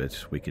weird,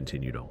 but we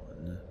continued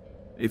on.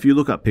 If you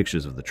look up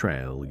pictures of the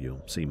trail,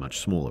 you'll see much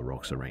smaller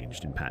rocks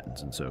arranged in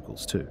patterns and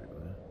circles too.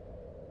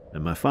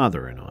 And my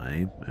father and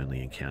I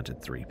only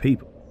encountered 3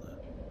 people.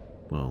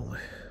 Well,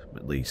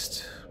 at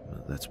least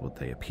that's what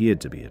they appeared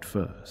to be at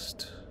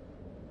first.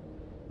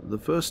 The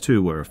first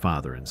 2 were a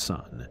father and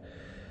son.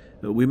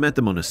 We met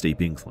them on a steep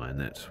incline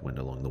that went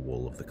along the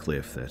wall of the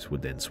cliff that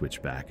would then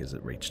switch back as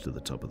it reached to the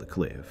top of the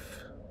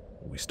cliff.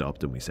 We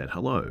stopped and we said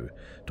hello,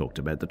 talked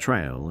about the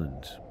trail,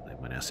 and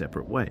then went our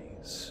separate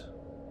ways.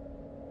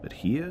 But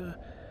here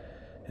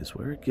is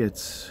where it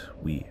gets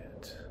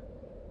weird.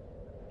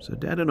 So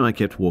Dad and I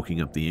kept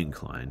walking up the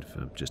incline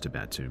for just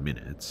about 2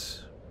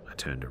 minutes. I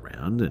turned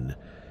around and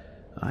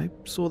I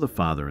saw the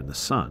father and the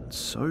son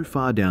so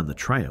far down the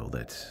trail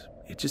that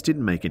it just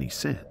didn't make any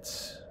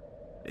sense.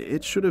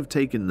 It should have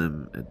taken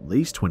them at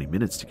least 20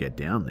 minutes to get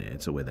down there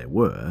to where they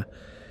were,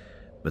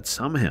 but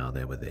somehow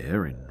they were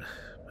there in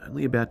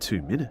only about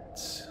 2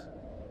 minutes.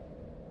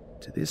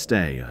 To this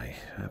day, I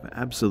have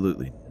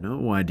absolutely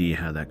no idea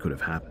how that could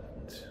have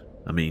happened.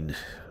 I mean,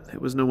 there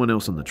was no one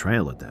else on the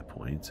trail at that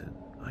point, and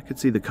I could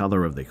see the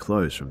color of their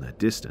clothes from that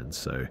distance,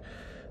 so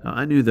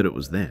I knew that it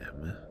was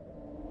them.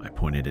 I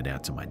pointed it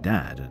out to my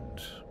dad,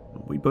 and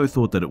we both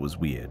thought that it was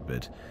weird,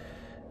 but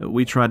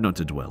we tried not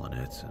to dwell on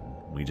it,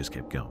 and we just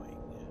kept going.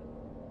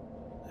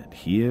 And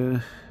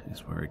here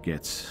is where it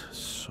gets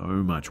so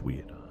much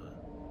weirder.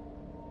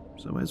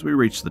 So as we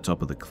reached the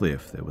top of the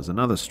cliff, there was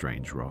another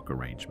strange rock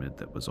arrangement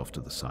that was off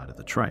to the side of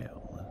the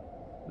trail.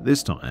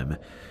 This time,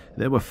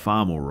 there were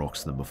far more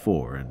rocks than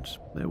before, and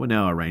they were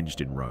now arranged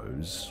in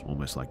rows,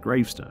 almost like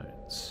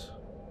gravestones.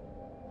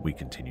 We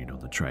continued on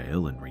the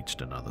trail and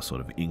reached another sort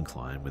of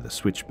incline with a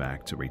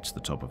switchback to reach the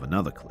top of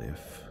another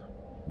cliff.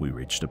 We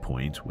reached a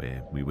point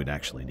where we would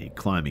actually need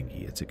climbing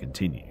gear to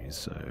continue,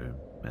 so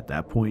at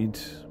that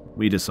point,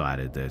 we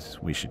decided that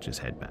we should just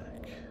head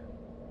back.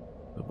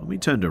 But when we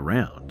turned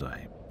around,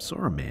 I saw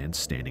a man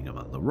standing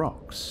among the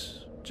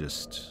rocks,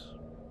 just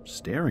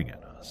staring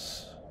at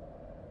us.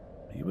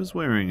 He was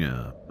wearing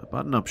a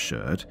button-up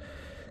shirt,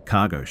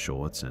 cargo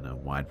shorts, and a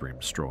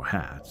wide-brimmed straw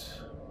hat.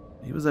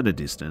 He was at a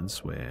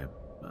distance where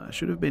I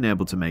should have been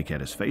able to make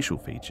out his facial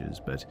features,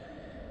 but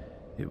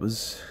it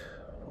was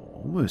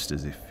almost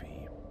as if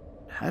he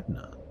had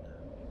none.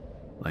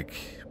 Like,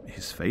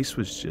 his face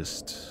was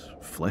just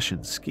flesh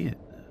and skin.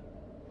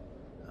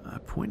 I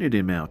pointed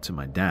him out to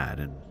my dad,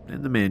 and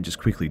then the man just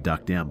quickly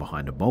ducked down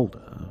behind a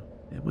boulder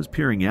and was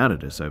peering out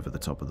at us over the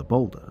top of the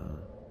boulder.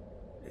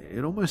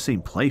 It almost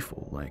seemed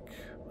playful, like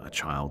a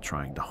child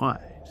trying to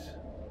hide.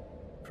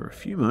 For a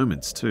few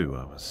moments, too,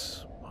 I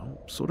was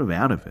sort of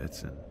out of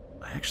it, and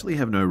I actually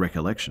have no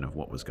recollection of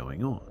what was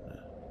going on.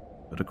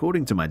 But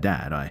according to my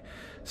dad, I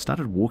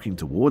started walking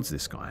towards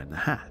this guy in the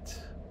hat.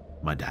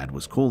 My dad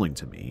was calling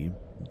to me,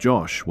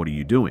 "Josh, what are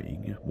you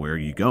doing? Where are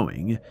you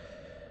going?"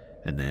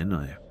 And then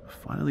I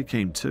finally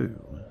came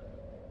to.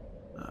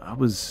 I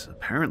was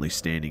apparently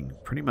standing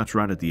pretty much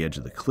right at the edge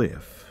of the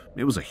cliff.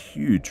 It was a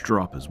huge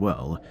drop as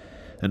well,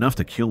 enough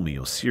to kill me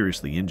or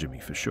seriously injure me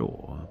for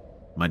sure.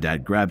 My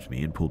dad grabbed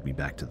me and pulled me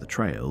back to the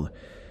trail,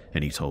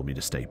 and he told me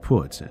to stay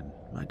put, and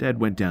my dad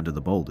went down to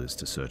the boulders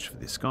to search for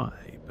this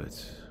guy, but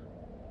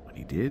when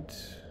he did,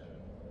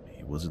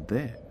 he wasn't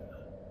there.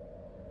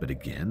 But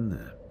again,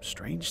 the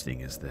strange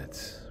thing is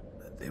that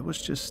there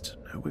was just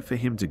nowhere for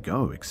him to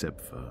go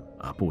except for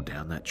up or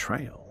down that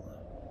trail.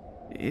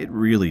 It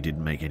really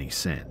didn't make any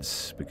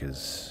sense,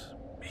 because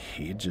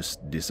he had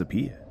just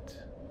disappeared.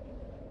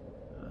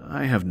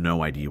 I have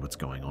no idea what's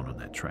going on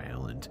that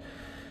trail, and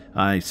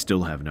I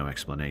still have no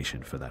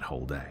explanation for that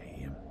whole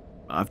day.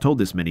 I've told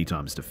this many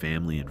times to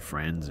family and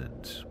friends,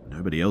 and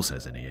nobody else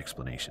has any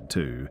explanation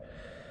too.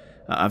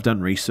 I've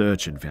done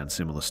research and found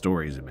similar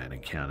stories about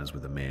encounters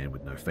with a man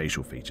with no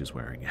facial features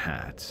wearing a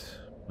hat.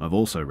 I've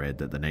also read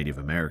that the Native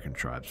American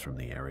tribes from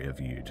the area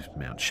viewed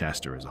Mount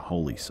Shasta as a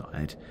holy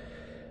site.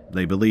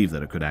 They believe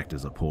that it could act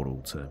as a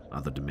portal to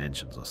other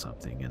dimensions or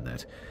something, and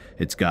that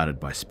it's guarded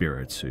by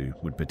spirits who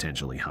would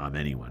potentially harm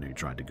anyone who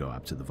tried to go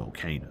up to the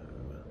volcano.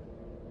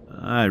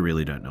 I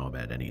really don't know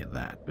about any of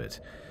that, but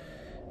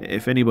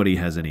if anybody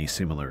has any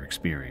similar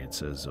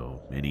experiences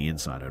or any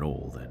insight at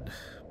all, then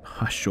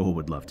I sure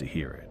would love to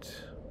hear it,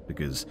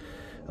 because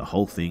the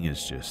whole thing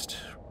is just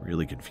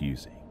really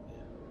confusing.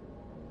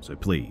 So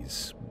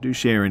please, do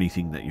share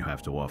anything that you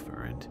have to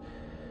offer, and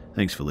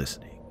thanks for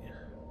listening.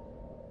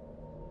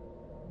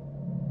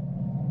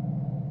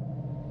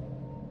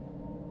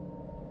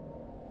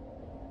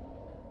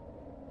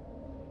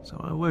 So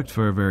I worked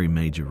for a very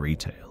major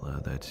retailer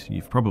that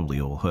you've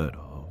probably all heard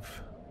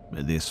of.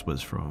 This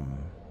was from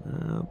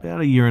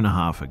about a year and a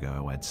half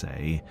ago, I'd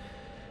say.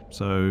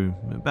 So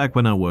back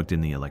when I worked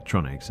in the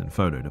electronics and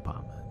photo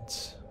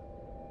departments.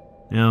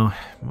 Now,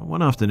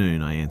 one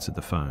afternoon I answered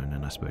the phone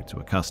and I spoke to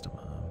a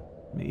customer.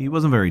 He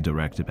wasn't very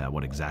direct about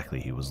what exactly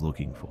he was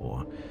looking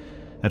for.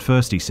 At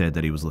first he said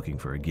that he was looking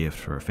for a gift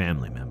for a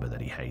family member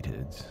that he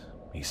hated.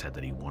 He said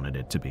that he wanted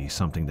it to be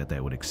something that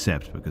they would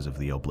accept because of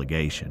the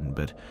obligation,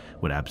 but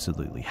would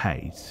absolutely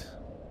hate.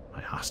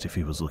 I asked if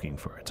he was looking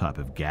for a type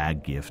of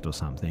gag gift or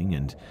something,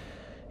 and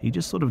he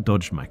just sort of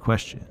dodged my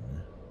question.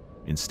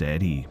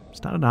 Instead, he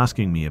started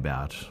asking me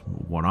about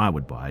what I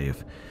would buy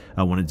if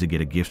I wanted to get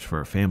a gift for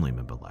a family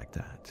member like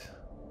that.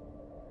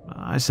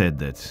 I said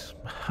that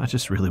I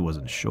just really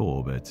wasn't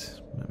sure,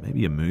 but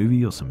maybe a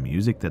movie or some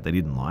music that they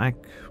didn't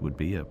like would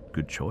be a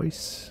good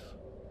choice.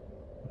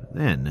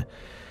 Then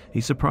he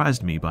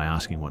surprised me by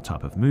asking what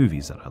type of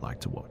movies that I like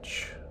to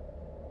watch.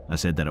 I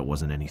said that it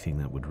wasn't anything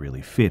that would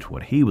really fit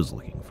what he was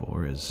looking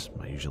for, as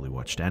I usually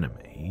watched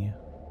anime.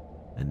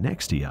 And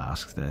next he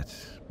asked that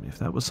if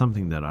that was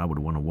something that I would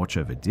want to watch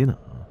over dinner.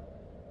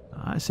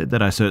 I said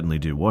that I certainly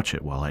do watch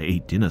it while I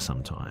eat dinner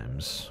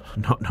sometimes,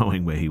 not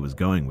knowing where he was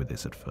going with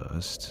this at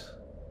first.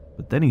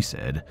 But then he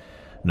said,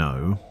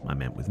 no, I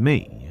meant with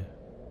me.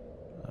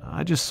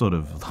 I just sort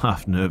of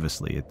laughed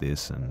nervously at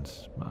this, and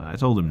I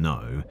told him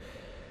no.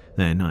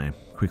 Then I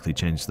quickly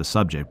changed the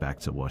subject back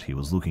to what he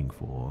was looking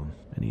for,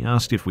 and he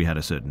asked if we had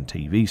a certain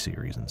TV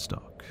series in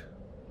stock.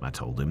 I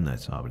told him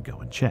that I would go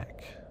and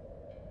check.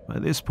 By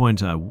this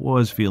point I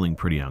was feeling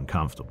pretty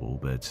uncomfortable,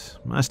 but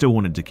I still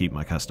wanted to keep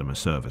my customer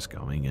service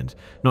going and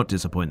not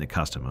disappoint the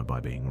customer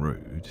by being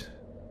rude.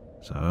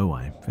 So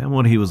I found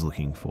what he was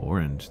looking for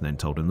and then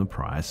told him the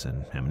price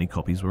and how many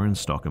copies were in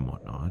stock and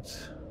whatnot.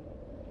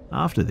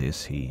 After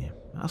this, he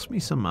asked me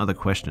some other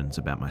questions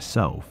about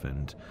myself,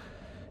 and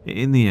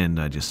In the end,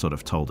 I just sort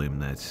of told him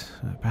that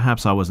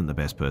perhaps I wasn't the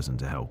best person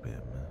to help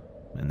him,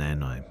 and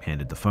then I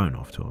handed the phone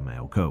off to a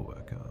male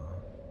coworker.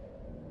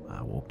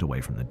 I walked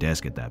away from the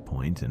desk at that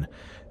point and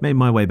made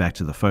my way back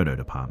to the photo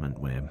department,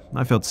 where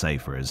I felt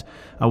safer as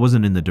I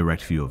wasn't in the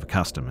direct view of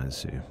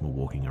customers who were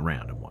walking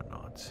around and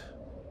whatnot.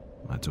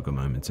 I took a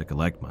moment to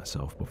collect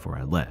myself before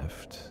I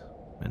left,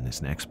 and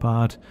this next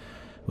part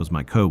was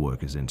my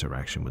coworker's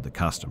interaction with the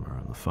customer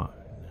on the phone.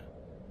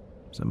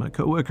 So my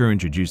coworker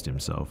introduced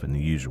himself in the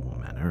usual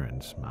manner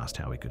and asked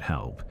how he could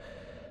help.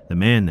 The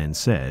man then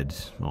said,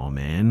 "Oh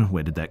man,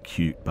 where did that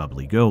cute,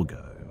 bubbly girl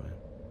go?"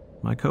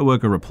 My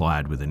coworker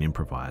replied with an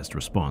improvised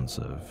response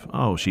of,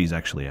 "Oh, she's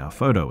actually our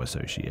photo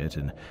associate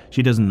and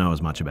she doesn't know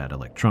as much about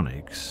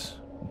electronics."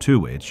 To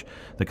which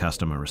the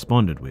customer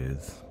responded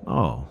with,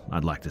 "Oh,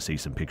 I'd like to see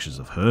some pictures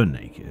of her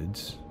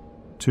naked."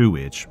 To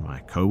which my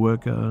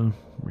coworker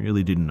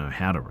really didn't know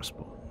how to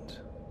respond.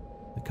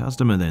 The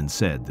customer then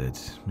said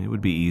that it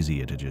would be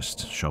easier to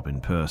just shop in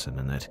person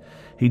and that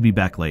he'd be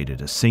back later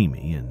to see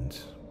me, and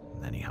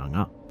then he hung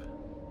up.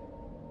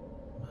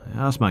 I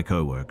asked my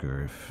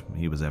coworker if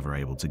he was ever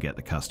able to get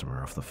the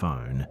customer off the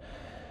phone,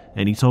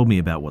 and he told me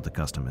about what the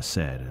customer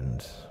said,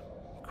 and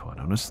quite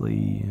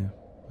honestly,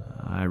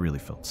 I really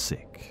felt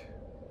sick.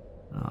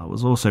 I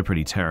was also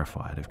pretty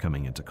terrified of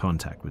coming into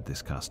contact with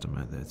this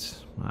customer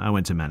that I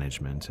went to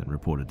management and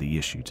reported the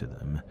issue to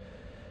them.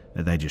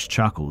 They just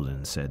chuckled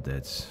and said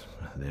that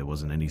there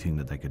wasn't anything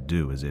that they could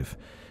do, as if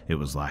it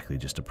was likely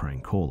just a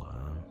prank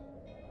caller.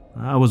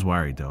 I was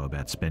worried though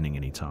about spending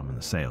any time on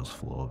the sales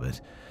floor, but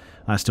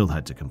I still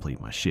had to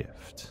complete my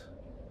shift.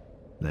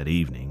 That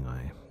evening,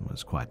 I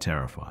was quite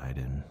terrified,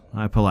 and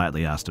I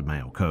politely asked a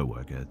male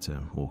coworker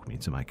to walk me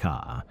to my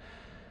car.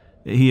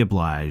 He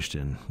obliged,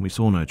 and we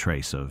saw no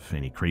trace of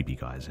any creepy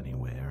guys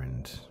anywhere,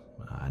 and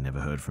I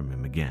never heard from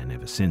him again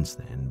ever since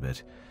then,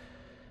 but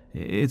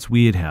it's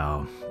weird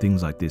how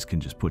things like this can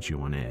just put you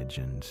on edge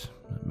and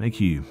make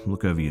you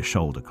look over your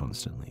shoulder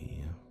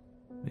constantly.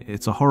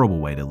 It's a horrible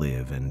way to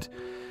live, and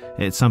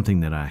it's something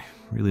that I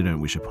really don't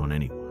wish upon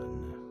anyone.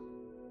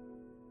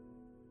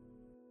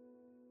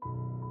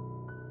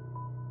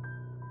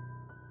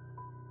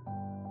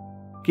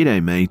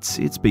 G'day mates,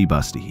 it's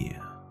B-Buster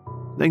here.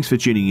 Thanks for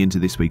tuning in to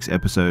this week's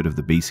episode of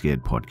the Be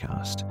Scared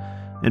podcast.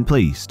 And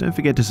please, don't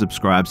forget to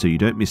subscribe so you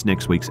don't miss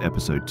next week's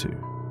episode too.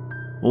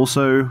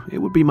 Also, it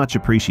would be much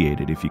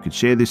appreciated if you could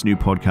share this new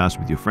podcast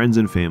with your friends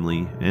and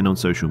family and on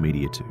social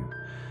media too.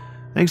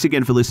 Thanks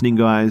again for listening,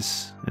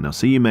 guys, and I'll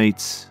see you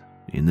mates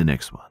in the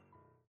next one.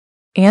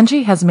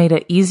 Angie has made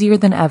it easier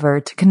than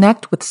ever to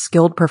connect with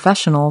skilled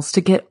professionals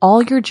to get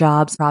all your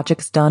jobs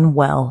projects done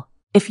well.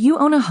 If you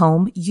own a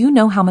home, you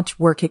know how much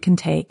work it can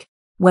take,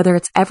 whether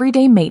it's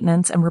everyday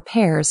maintenance and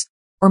repairs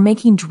or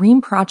making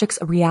dream projects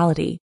a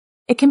reality.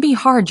 It can be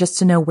hard just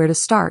to know where to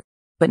start,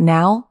 but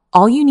now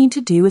all you need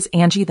to do is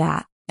Angie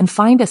that and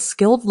find a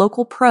skilled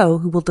local pro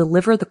who will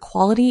deliver the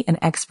quality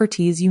and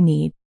expertise you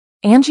need.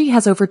 Angie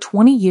has over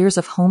 20 years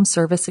of home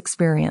service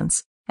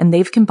experience, and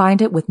they've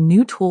combined it with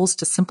new tools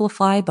to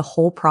simplify the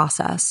whole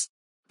process.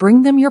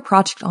 Bring them your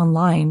project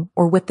online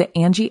or with the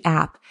Angie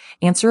app,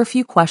 answer a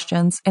few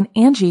questions, and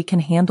Angie can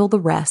handle the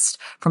rest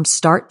from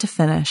start to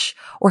finish,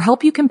 or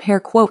help you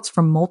compare quotes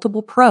from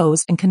multiple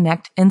pros and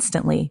connect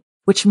instantly,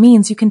 which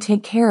means you can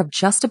take care of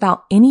just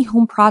about any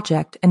home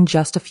project in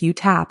just a few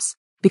taps.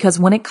 Because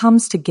when it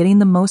comes to getting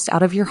the most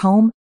out of your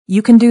home,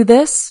 you can do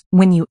this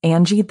when you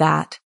Angie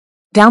that.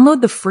 Download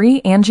the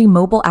free Angie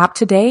mobile app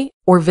today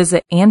or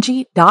visit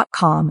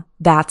Angie.com.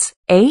 That's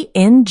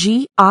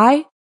ANGI.com.